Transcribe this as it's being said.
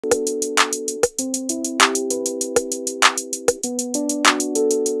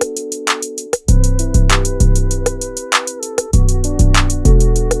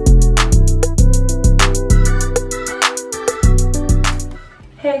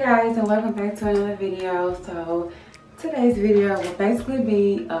Hey guys, and welcome back to another video. So today's video will basically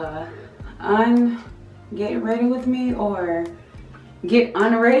be get ready with me or get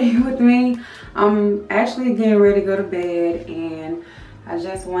unready with me. I'm actually getting ready to go to bed, and I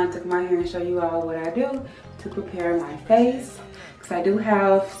just wanted to come out here and show you all what I do to prepare my face, because I do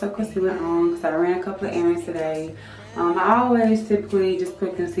have some concealer on because I ran a couple of errands today. I always typically just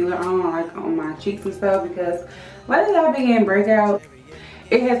put concealer on, like on my cheeks and stuff, because lately I've been getting breakouts.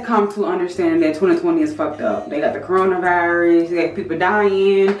 It has come to understand that 2020 is fucked up. They got the coronavirus, they got people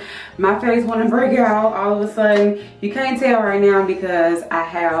dying. My face want to break out all of a sudden. You can't tell right now because I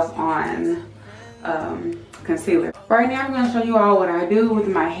have on concealer. Right now I'm going to show you all what I do with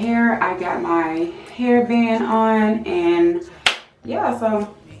my hair. I got my hairband on, and yeah,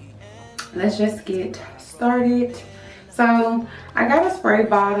 so let's just get started. So I got a spray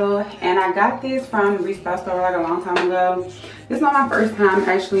bottle, and I got this from the Reese store like a long time ago. This is not my first time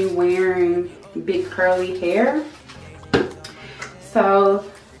actually wearing big curly hair. So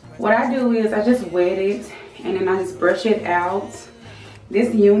what I do is I just wet it and then I just brush it out.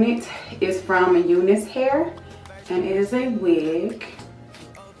 This unit is from Eunice Hair, and it is a wig.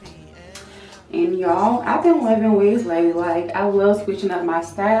 And y'all, I've been loving wigs lately. Like, I love switching up my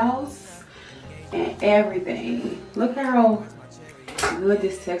styles and everything. Look how good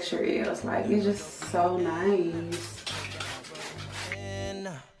this texture is. Like, it's just so nice.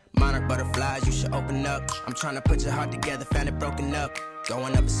 Monarch butterflies, you should open up. I'm trying to put your heart together, found it broken up.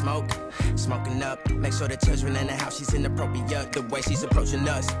 Going up in smoke, smoking up. Make sure the children in the house, she's inappropriate. The way she's approaching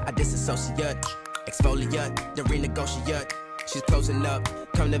us, I disassociate. Exfoliate, the renegotiate. She's closing up,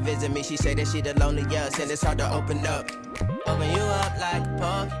 come to visit me. She say that she the loneliest, and it's hard to open up. Open you up like a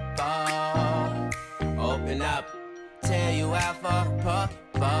Pokeball. Open up, tear you out for a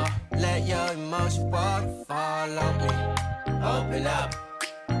Pokeball. Let your emotions waterfall on me. Open up.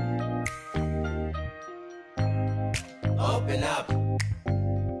 Open up.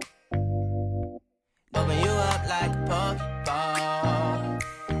 Open you up like a Pokeball.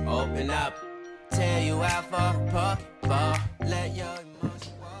 Open up. Tear you out for a Pokeball. Let your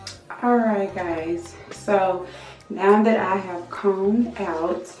emotions walk. Alright guys, so now that I have combed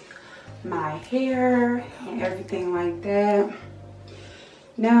out my hair and everything like that,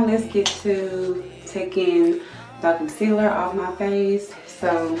 now let's get to taking the concealer off my face.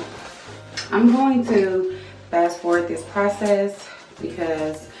 So I'm going to fast forward this process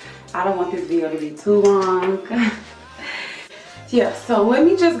because I don't want this video to be too long. Yeah, so let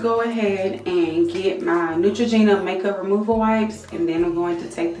me just go ahead and get my Neutrogena makeup removal wipes, and then I'm going to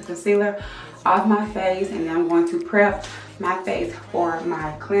take the concealer off my face, and then I'm going to prep my face for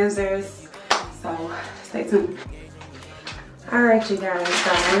my cleansers. So stay tuned. Alright you guys,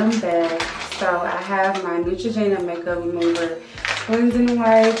 so I'm back. So I have my Neutrogena makeup remover cleansing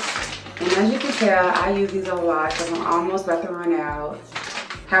wipes. And as you can tell, I use these a lot because I'm almost about to run out.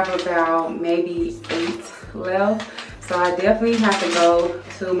 Have about maybe 8 left. So I definitely have to go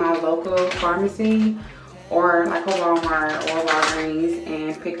to my local pharmacy or like a Walmart or Walgreens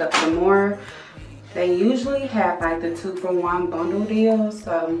and pick up some more. They usually have like the 2-for-1 bundle deal.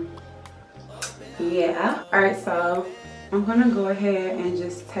 So yeah. Alright, so I'm going to go ahead and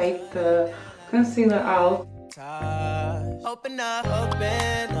just take the concealer off. Open up,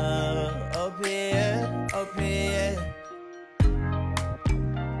 open up, open, open.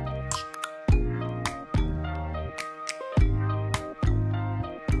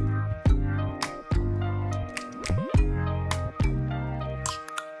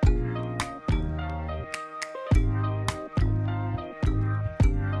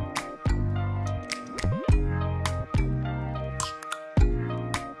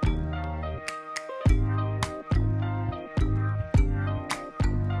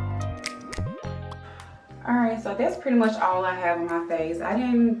 Alright, so that's pretty much all I have on my face. I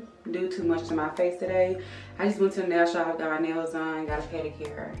didn't do too much to my face today. I just went to the nail shop, got my nails done, got a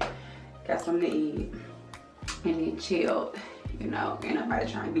pedicure, got something to eat, and then chilled. You know, ain't nobody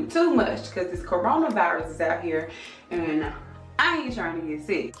trying to do too much because this coronavirus is out here and I ain't trying to get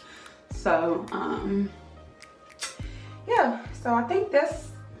sick. So, yeah, so I think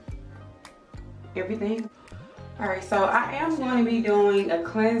that's everything. Alright, so I am going to be doing a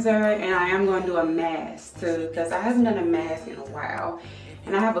cleanser, and I am going to do a mask too, because I haven't done a mask in a while,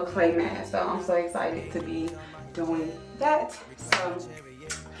 and I have a clay mask, so I'm so excited to be doing that. So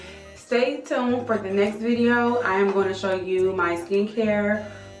stay tuned for the next video. I am going to show you my skincare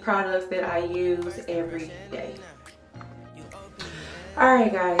products that I use every day.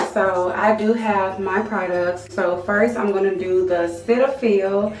 Alright guys, so I do have my products. So first I'm going to do the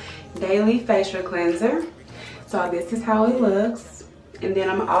Cetaphil Daily Facial Cleanser. So this is how it looks. And then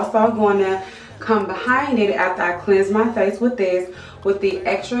I'm also going to come behind it after I cleanse my face with this, with the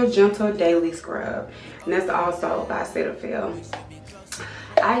Extra Gentle Daily Scrub. And that's also by Cetaphil.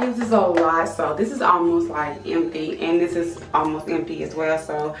 I use this a lot, so this is almost like empty, and this is almost empty as well.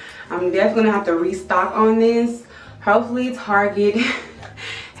 So I'm definitely gonna have to restock on this. Hopefully Target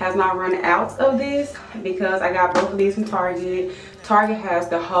has not run out of this, because I got both of these from Target. Target has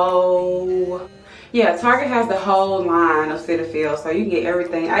the whole, yeah, Target has the whole line of Cetaphil, so you can get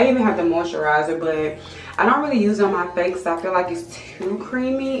everything. I even have the moisturizer, but I don't really use it on my face because I feel like it's too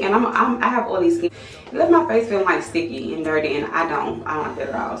creamy, and I have oily skin. It lets my face feel like sticky and dirty, and I don't like that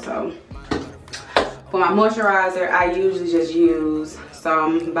at all. So for my moisturizer, I usually just use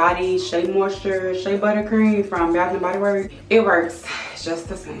some Body Shea Moisture Shea Butter Cream from Bath & Body Works. It works just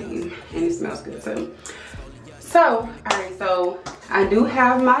the same, and it smells good too. So, alright, so I do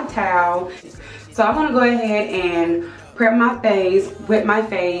have my towel. So I'm gonna go ahead and prep my face, wet my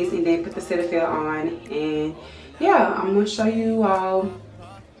face, and then put the Cetaphil on. And yeah, I'm gonna show you all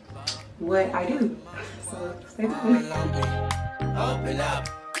what I do. So stay tuned. Open up.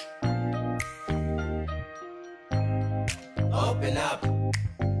 Open up.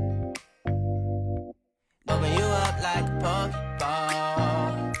 Open you up like a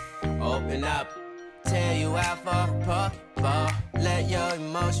Pokeball. Open up. Tear you out for a Pokeball. Let your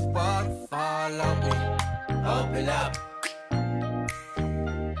emotions waterfall on me. Open up.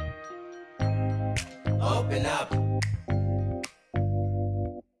 Open up.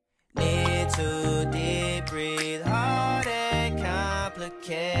 Need to deep breathe, heart and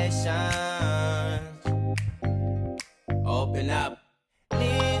complications. Open up.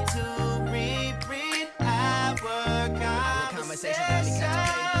 Need to reread our conversation. Got me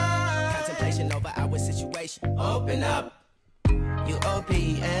contemplation over our situation. Open up. You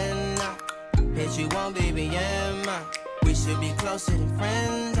OPN. Bitch, you won't be BM. We should be closer than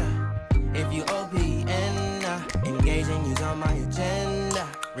friends. If you OPN, engaging you's on my agenda.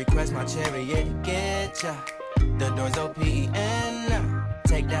 Request my chariot to get ya. The door's OPN.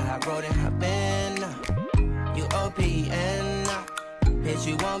 Take the high road and hop in. You OPN. Bitch,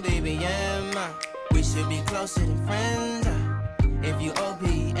 you won't be BM. We should be closer than friends. If you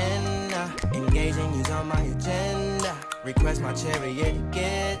OPN, engaging you's on my agenda. Request my chariot to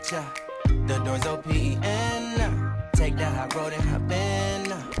get ya. The door's OPN. Take the high road and hop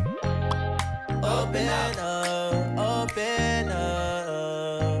in. Open up, open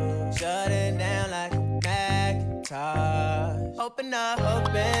up. Shut it down like a Macintosh. Open up,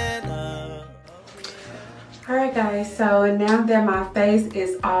 open up. Alright guys, so now that my face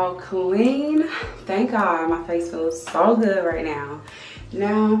is all clean, thank God my face feels so good right now.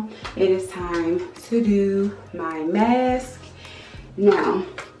 Now it is time to do my mask. Now,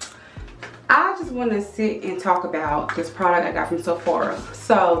 I just want to sit and talk about this product I got from Sephora.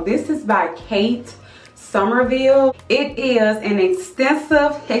 So this is by Kate Somerville. It is an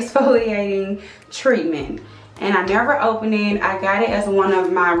extensive exfoliating treatment, and I never opened it. I got it as one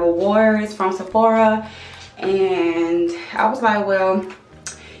of my rewards from Sephora, and I was like, well,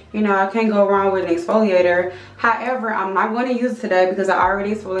 you know, I can't go wrong with an exfoliator. However, I'm not going to use it today because I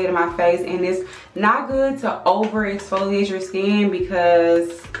already exfoliated my face, and it's not good to over exfoliate your skin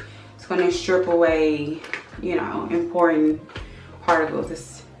because it's going to strip away, you know, important particles.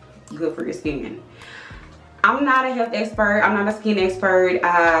 It's good for your skin. I'm not a health expert. I'm not a skin expert.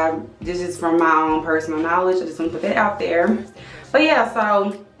 This is from my own personal knowledge. I just want to put that out there. But yeah,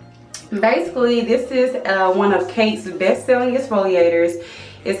 so basically this is one of Kate's best-selling exfoliators.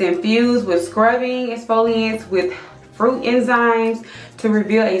 It's infused with scrubbing exfoliants with fruit enzymes to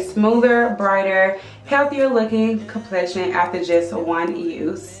reveal a smoother, brighter, healthier looking complexion after just one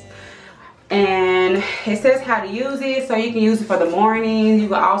use. And it says how to use it, so you can use it for the morning. You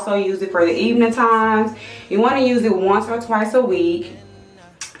can also use it for the evening times. You want to use it once or twice a week.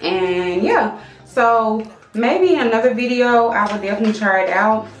 And yeah, so maybe in another video I will definitely try it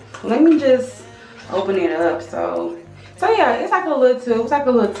out. Let me just open it up. So yeah, it's like a little tube. It's like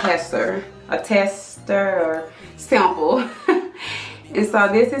a little tester, or sample. And so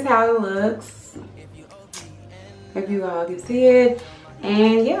this is how it looks, if you all can see it.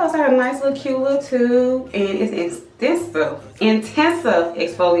 And yeah, it's like a nice little cute little tube, and it's intensive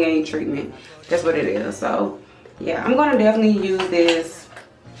exfoliating treatment. That's what it is. So yeah, I'm gonna definitely use this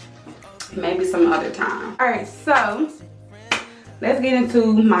maybe some other time. All right, so let's get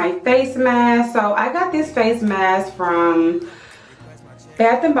into my face mask. So I got this face mask from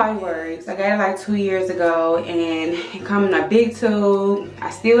Bath and Body Works. I got it like 2 years ago, and it comes in a big tube.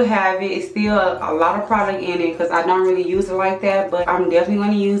 I still have it. It's still a lot of product in it because I don't really use it like that, but I'm definitely going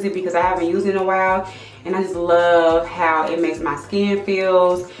to use it because I haven't used it in a while, and I just love how it makes my skin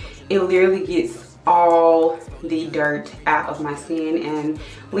feels. It literally gets all the dirt out of my skin and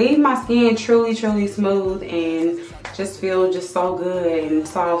leave my skin truly smooth and just feel just so good and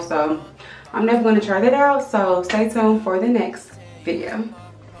soft. So I'm definitely going to try that out, so stay tuned for the next video.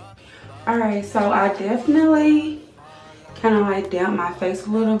 Alright, so I definitely kind of like damp my face a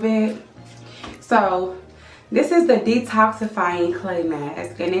little bit. So this is the detoxifying clay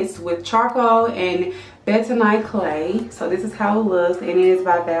mask, and it's with charcoal and bentonite clay. So this is how it looks, and it is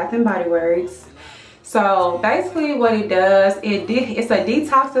by Bath and Body Works. So basically what it does, it's a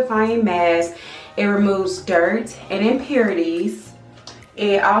detoxifying mask. It removes dirt and impurities.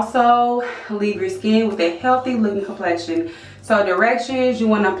 It also leaves your skin with a healthy looking complexion. So directions: you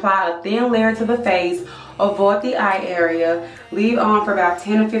want to apply a thin layer to the face, avoid the eye area, leave on for about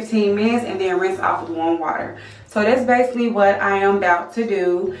 10 to 15 minutes, and then rinse off with warm water. So that's basically what I am about to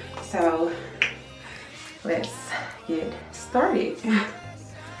do. So let's get started.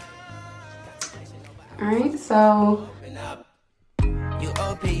 Alright, so you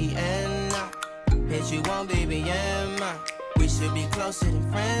OPN, bitch, you won't BBM. We should be closer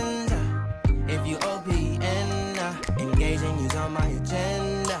than friends. If you OPN, engage and use on my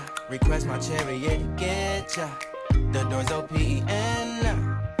agenda. Request my chariot to get ya. The door's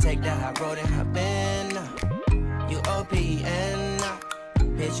OPN. Take that high road and hop in. You OPN,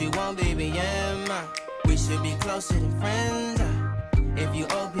 bitch, you won't BBM. We should be closer than friends. If you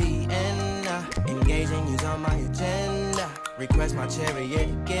OPN, engage and use on my agenda. Request my chariot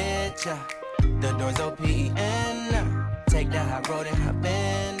to get ya. The door's OPN. Take that high road and hop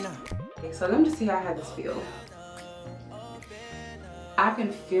in. So let me just see how this feels. I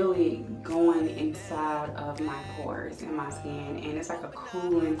can feel it going inside of my pores in my skin, and it's like a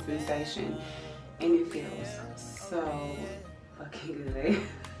cooling sensation, and it feels so fucking good.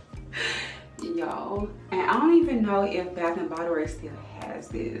 Y'all, and I don't even know if Bath and Body Works still has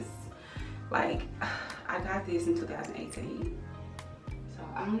this. Like, I got this in 2018, so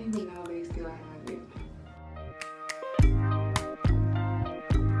I don't even know if they still have it.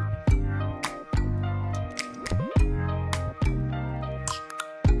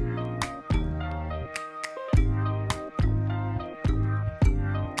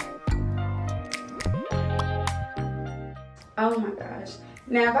 Oh my gosh.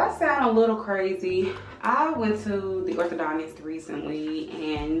 Now, if I sound a little crazy, I went to the orthodontist recently,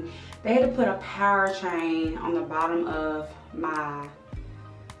 and they had to put a power chain on the bottom of my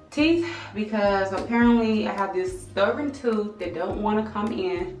teeth because apparently I have this stubborn tooth that don't want to come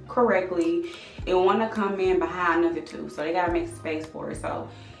in correctly. It want to come in behind another tooth, so they got to make space for it. So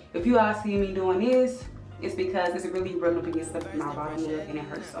if you all see me doing this, it's because it's really rubbing up against my bottom lip and it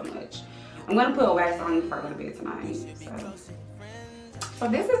hurts so much. I'm going to put a wax on before I go to bed tonight. So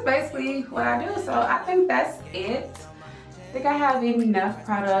this is basically what I do. So I think that's it. I think I have enough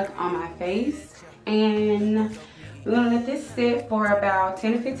product on my face. And we're going to let this sit for about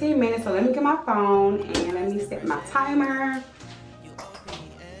 10 to 15 minutes. So let me get my phone and let me set my timer.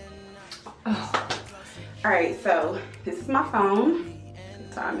 Oh. Alright, so this is my phone.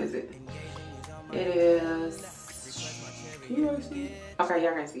 What time is it? It is... Can you really see it? Okay,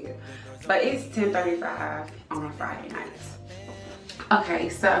 y'all can see it. But it's 10:35 on a Friday night. Okay,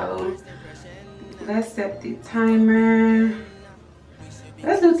 so let's set the timer.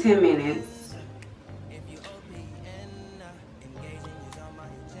 Let's do 10 minutes.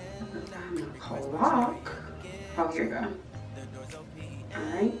 Clock. Oh, here we go.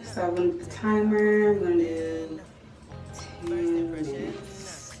 Alright, so I'm gonna do the timer. I'm gonna do 10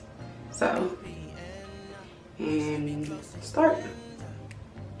 minutes. So, and start.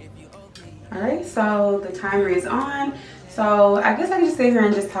 Alright, so the timer is on. So I guess I can just sit here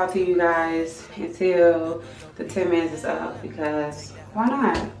and just talk to you guys until the 10 minutes is up, because why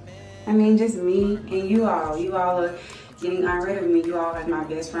not? I mean, just me and you all. You all are getting rid of me. You all are my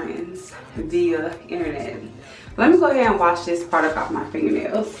best friends via internet. Let me go ahead and wash this product off my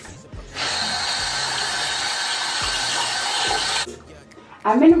fingernails.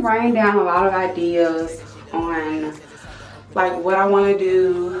 I've been writing down a lot of ideas on like what I want to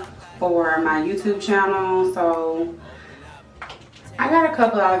do for my YouTube channel. So I got a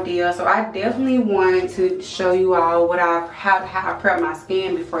couple of ideas. So I definitely wanted to show you all what how I prep my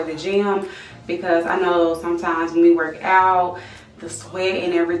skin before the gym, because I know sometimes when we work out, the sweat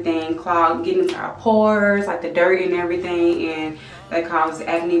and everything get into our pores, like the dirt and everything, and that causes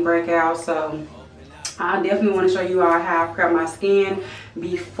acne breakouts. So I definitely want to show you all how I prep my skin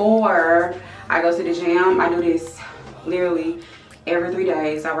before I go to the gym. I do this literally every 3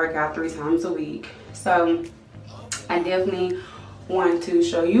 days. I work out 3 times a week. So I definitely want to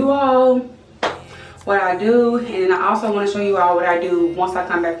show you all what I do, and I also want to show you all what I do once I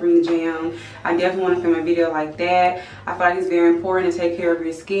come back from the gym. I definitely want to film a video like that. I feel like it's very important to take care of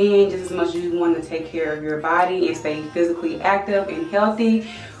your skin just as much as you want to take care of your body and stay physically active and healthy.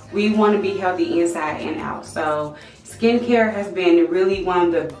 We want to be healthy inside and out. So skincare has been really one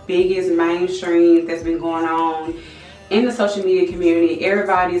of the biggest mainstreams that's been going on in the social media community.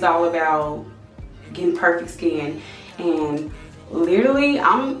 Everybody's all about getting perfect skin, and literally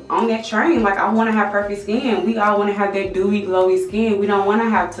I'm on that train. Like, I want to have perfect skin. We all want to have that dewy, glowy skin. We don't want to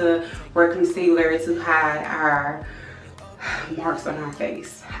have to wear concealer to hide our marks on our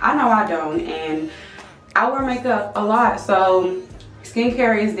face. I know I don't, and I wear makeup a lot, so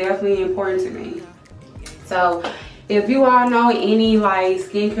skincare is definitely important to me. So if you all know any like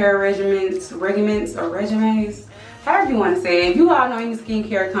skincare regimens, however you want to say it, if you all know any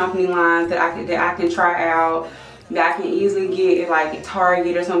skincare company lines that I can try out, that I can easily get at like at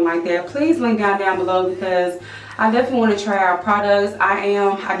Target or something like that, please link down below, because I definitely want to try out products.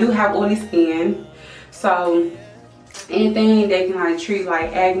 I do have oily skin, so anything that can like treat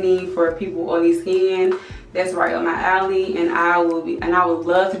like acne for people with oily skin, that's right up my alley. And I would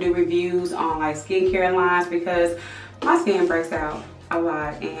love to do reviews on like skincare lines, because my skin breaks out a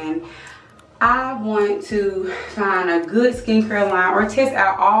lot, and I want to find a good skincare line or test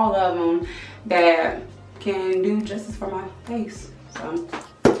out all of them that can do justice for my face. So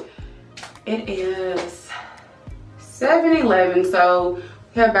it is 7:11, so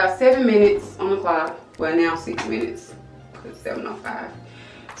we have about 7 minutes on the clock. Well, now 6 minutes, because it's 7:05.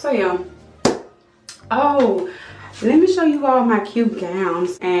 So yeah. Oh, let me show you all my cute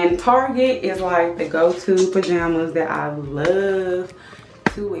gowns. And Target is like the go-to pajamas that I love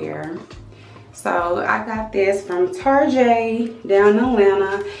to wear. So I got this from Target down in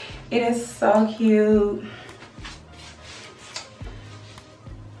Atlanta. It is so cute.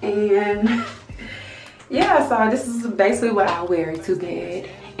 And yeah, so this is basically what I wear to bed.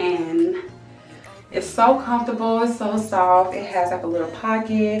 And it's so comfortable, it's so soft. It has like a little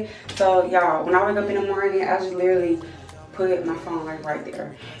pocket. So y'all, when I wake up in the morning, I just literally put my phone like right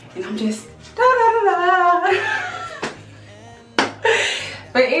there. And I'm just da-da-da-da.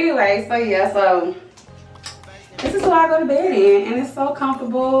 But anyway, so yeah, so this is what I go to bed in, and it's so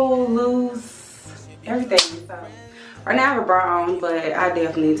comfortable, loose, everything. So right now I have a bra on, but I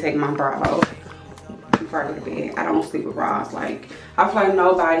definitely take my bra off before I go to bed. I don't sleep with bras. Like, I feel like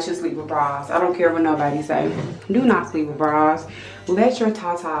nobody should sleep with bras. I don't care what nobody say. Do not sleep with bras. Let your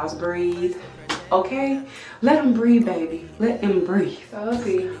tatas breathe, okay? Let them breathe, baby. Let them breathe. So let's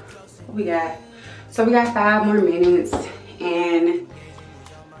see what we got. So we got 5 more minutes, and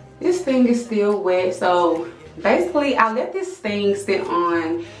this thing is still wet. So basically, I let this thing sit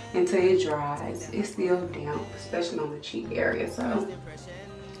on until it dries. It's still damp, especially on the cheek area. So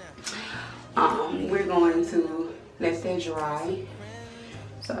we're going to let that dry.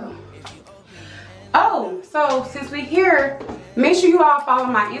 So so since we're here, make sure you all follow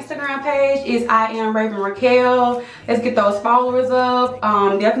my Instagram page. It's IamRavenraquel. Let's get those followers up.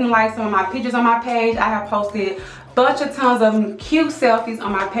 Definitely like some of my pictures on my page. I have posted tons of cute selfies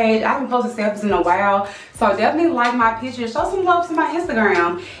on my page. I haven't posted selfies in a while, so definitely like my pictures. Show some love to my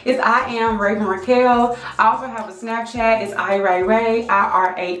Instagram. It's IamRavenraquel. I also have a Snapchat. It's IRaeRae,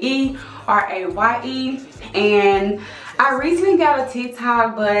 IRaeRaye. And I recently got a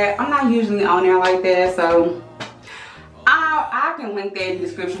TikTok, but I'm not usually on there like that, so I can link that in the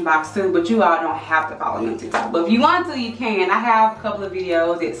description box too, but you all don't have to follow me on TikTok. But if you want to, you can. I have a couple of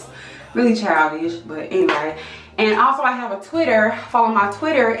videos. It's really childish, but anyway. And also I have a Twitter. Follow my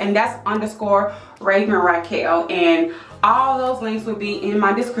Twitter, and that's _RavenRaquel. And all those links will be in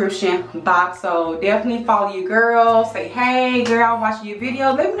my description box. So definitely follow your girl. Say, hey girl, I'm watching your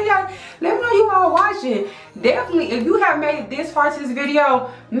video. Let me know you all watching. Definitely, if you have made it this far to this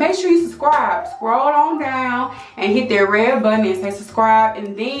video, make sure you subscribe. Scroll on down and hit that red button and say subscribe,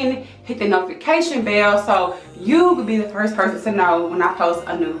 and then hit the notification bell so you will be the first person to know when I post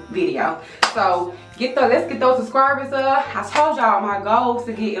a new video. So let's get those subscribers up. I told y'all my goal is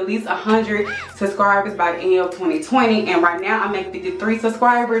to get at least 100 subscribers by the end of 2020, and right now I'm at 53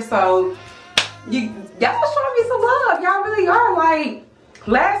 subscribers. So y'all showing me some love. Y'all really are. Like,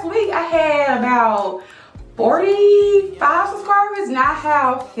 last week I had about 45 subscribers. Now I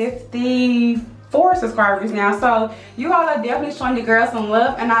have 54 subscribers now. So you all are definitely showing the girl some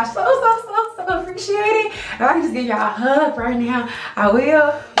love, and I so appreciate it. If I can just give y'all a hug right now, I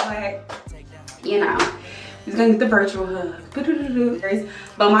will. But you know, just gonna get the virtual hug.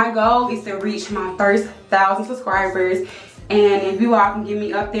 But my goal is to reach my first 1,000 subscribers. And if you all can get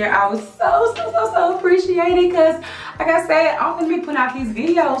me up there, I would so appreciate it. Because like I said, I'm gonna be putting out these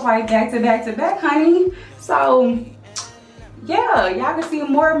videos like back to back to back, honey. So yeah, y'all can see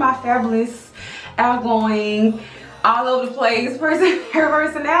more of my fabulous, outgoing, all over the place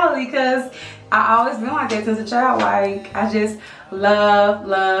personality. Because I always been like that since a child. Like, I just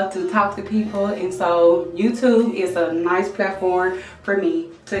love to talk to people. And so YouTube is a nice platform for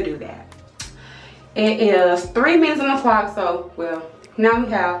me to do that. It is 3 minutes on the clock, so, well, now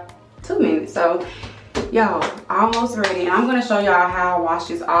we have 2 minutes. So, y'all, almost ready. And I'm going to show y'all how I wash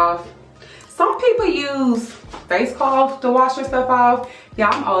this off. Some people use face cloth to wash their stuff off.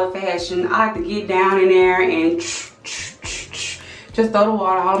 Y'all, I'm old fashioned. I like to get down in there and just throw the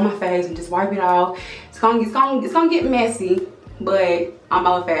water all on my face and just wipe it off. It's gonna get messy, but I'm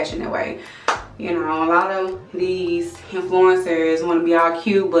old fashioned that way. You know, a lot of these influencers want to be all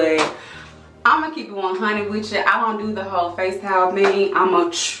cute, but I'm gonna keep it 100 with you. I don't do the whole face towel thing. I'm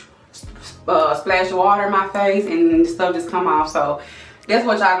gonna splash water in my face and stuff just come off. So that's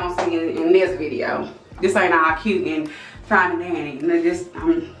what y'all gonna see in this video. This ain't all cute and fine and dandy.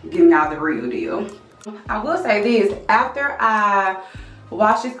 I'm giving y'all the real deal. I will say this, after I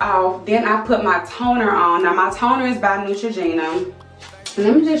wash this off, then I put my toner on. Now my toner is by Neutrogena. And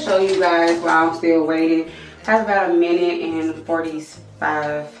let me just show you guys while I'm still waiting. It has about 1 minute and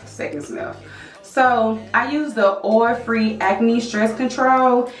 45 seconds left. So I use the oil-free acne stress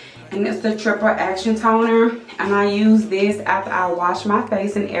control, and it's the triple action toner, and I use this after I wash my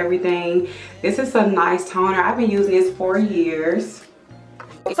face and everything. This is a nice toner. I've been using this for years.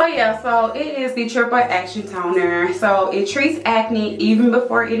 So yeah, so it is the triple action toner. So it treats acne even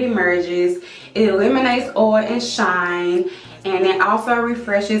before it emerges. It eliminates oil and shine, and it also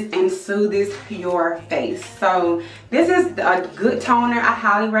refreshes and soothes your face. So this is a good toner. I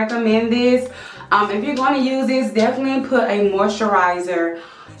highly recommend this. If you're going to use this, definitely put a moisturizer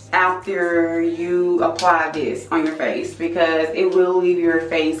after you apply this on your face, because it will leave your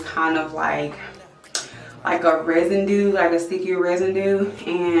face kind of like a residue, like a sticky residue,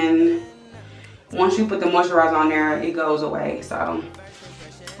 and once you put the moisturizer on there, it goes away. So,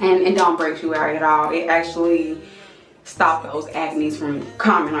 and it don't break you out at all. It actually stops those acne from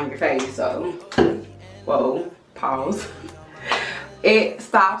coming on your face. So, whoa, pause. It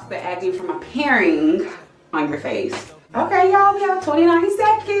stops the acne from appearing on your face. Okay, y'all, we have 29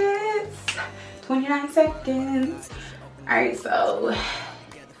 seconds. 29 seconds. All right, so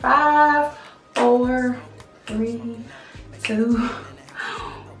 5, 4, 3, 2,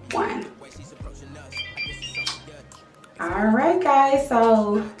 1. All right, guys,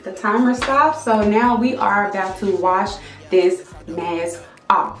 so the timer stopped. So now we are about to wash this mask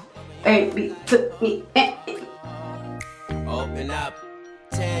off. Baby, took me. Open up,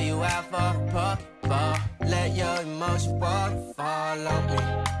 tear you out for fall. Let your emotion fall on me.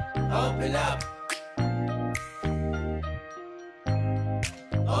 Open up.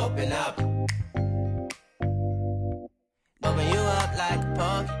 Open up. Open you up like a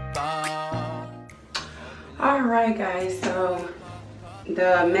Pokeball. All right, guys, so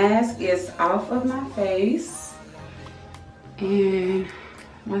the mask is off of my face and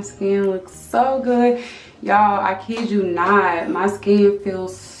my skin looks so good. Y'all, I kid you not, my skin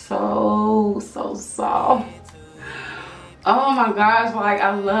feels so soft. Oh my gosh, like,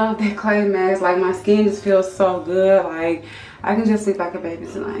 I love that clay mask. Like, my skin just feels so good. Like, I can just sleep like a baby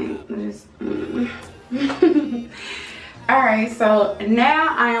tonight. All right, so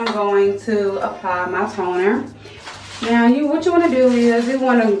now I am going to apply my toner. Now, what you want to do is you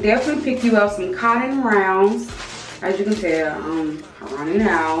want to definitely pick you up some cotton rounds. As you can tell, I'm running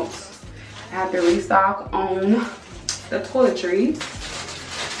out. I have to restock on the toiletries.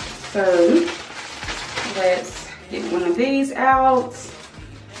 So let's get one of these out.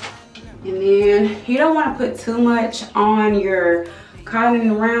 And then you don't want to put too much on your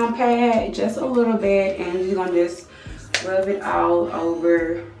cotton round pad, just a little bit, and you're gonna just rub it all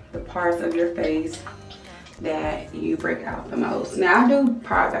over the parts of your face that you break out the most. Now I do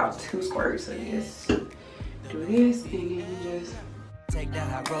probably about 2 squirts of this. Do this and then you just take that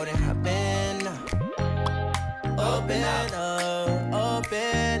high road and hop in. Open up,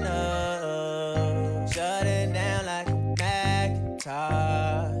 open up. Shut it down like a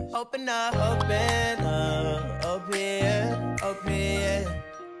Macintosh. Open up, open up. Open it, open it.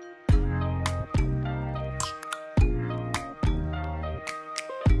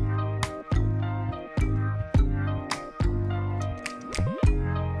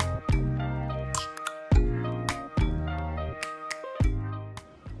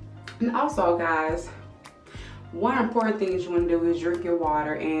 And also, guys, one important thing that you want to do is drink your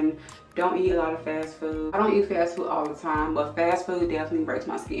water and don't eat a lot of fast food. I don't eat fast food all the time, but fast food definitely breaks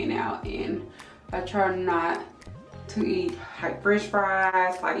my skin out, and I try not to eat like French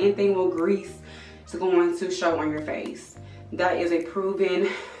fries, like anything with grease is going to show on your face. That is a proven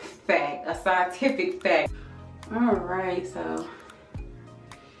fact, a scientific fact. All right, so,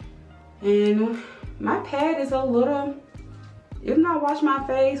 and my pad is a little, even though I wash my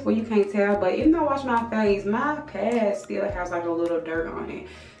face, well, you can't tell, but even though I wash my face, my pad still has like a little dirt on it.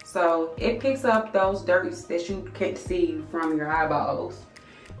 So it picks up those dirts that you can't see from your eyeballs.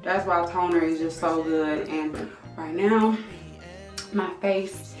 That's why toner is just so good. And right now, my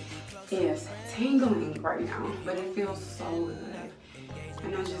face is tingling right now, but it feels so good.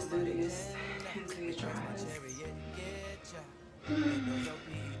 And I'll just do this until it dries.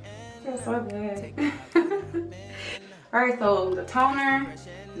 Feels so good. Alright, so the toner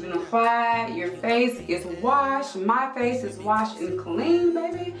is been applied. Your face is washed. My face is washed and clean,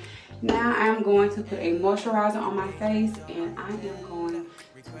 baby. Now I'm going to put a moisturizer on my face, and I am going to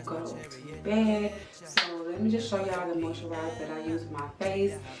go to bed. So let me just show y'all the moisturizer that I use on my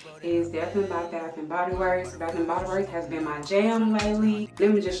face. It is definitely by Bath & Body Works. Bath & Body Works has been my jam lately.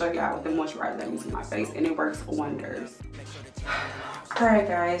 Let me just show y'all what the moisturizer I use on my face, and it works wonders. Alright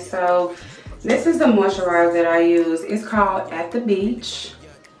guys, so this is the moisturizer that I use. It's called At the Beach,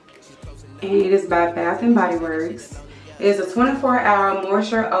 and it is by Bath & Body Works. It is a 24-hour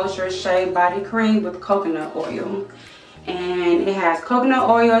Moisture Ultra Shea Body Cream with coconut oil. And it has coconut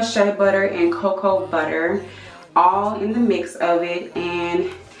oil, shea butter, and cocoa butter all in the mix of it.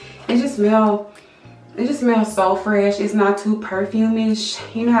 And it just smells so fresh. It's not too perfume-ish.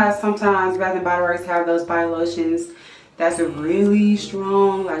 You know how sometimes Bath & Body Works have those body lotions that's really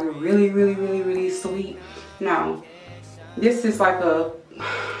strong, like really sweet. No, this is like a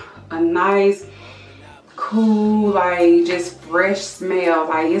nice, cool, like just fresh smell.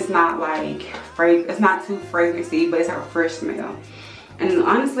 Like it's not like it's not too fragrancy, but it's like a fresh smell. And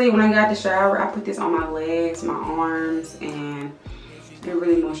honestly, when I got the shower, I put this on my legs, my arms, and it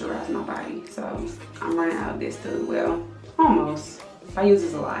really moisturized my body. So I'm running out of this too. Well, almost. I use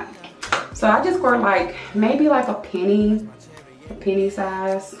this a lot. So I just squirt like maybe like a penny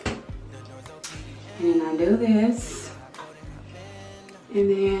size, and I do this, and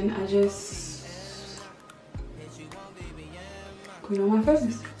then I just put it on my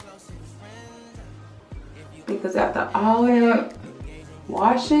face, because after all that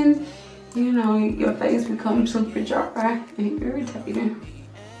washing, you know, your face becomes super dry and irritating.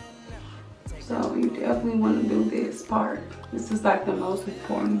 So you definitely want to do this part. This is like the most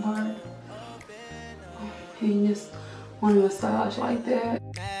important part. And you just want to massage like that.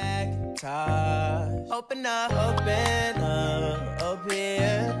 Open up, open.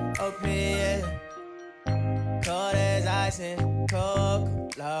 Cold as ice and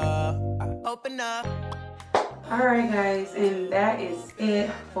Coca-Cola. Open up. Alright guys, and that is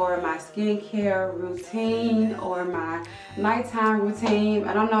it for my skincare routine or my nighttime routine.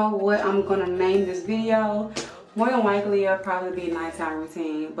 I don't know what I'm gonna name this video. More than likely it'll probably be nighttime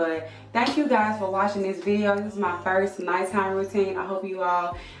routine, but thank you guys for watching this video. This is my first nighttime routine. I hope you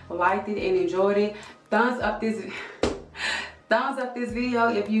all liked it and enjoyed it. Thumbs up this video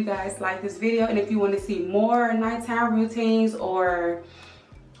if you guys like this video, and if you want to see more nighttime routines or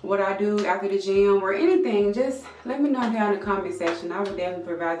what I do after the gym or anything, just let me know down in the comment section. I will definitely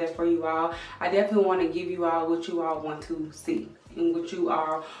provide that for you all. I definitely want to give you all what you all want to see and what you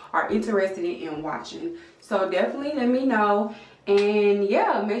all are interested in watching. So definitely let me know, and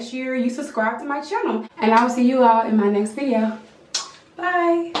yeah, make sure you subscribe to my channel, and I will see you all in my next video.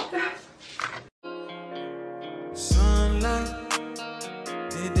 Bye. Sunlight,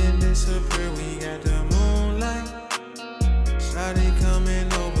 it didn't disappear, we got the moonlight. Shawty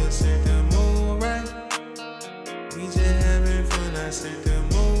coming over, set the mood right. We just having fun, I set the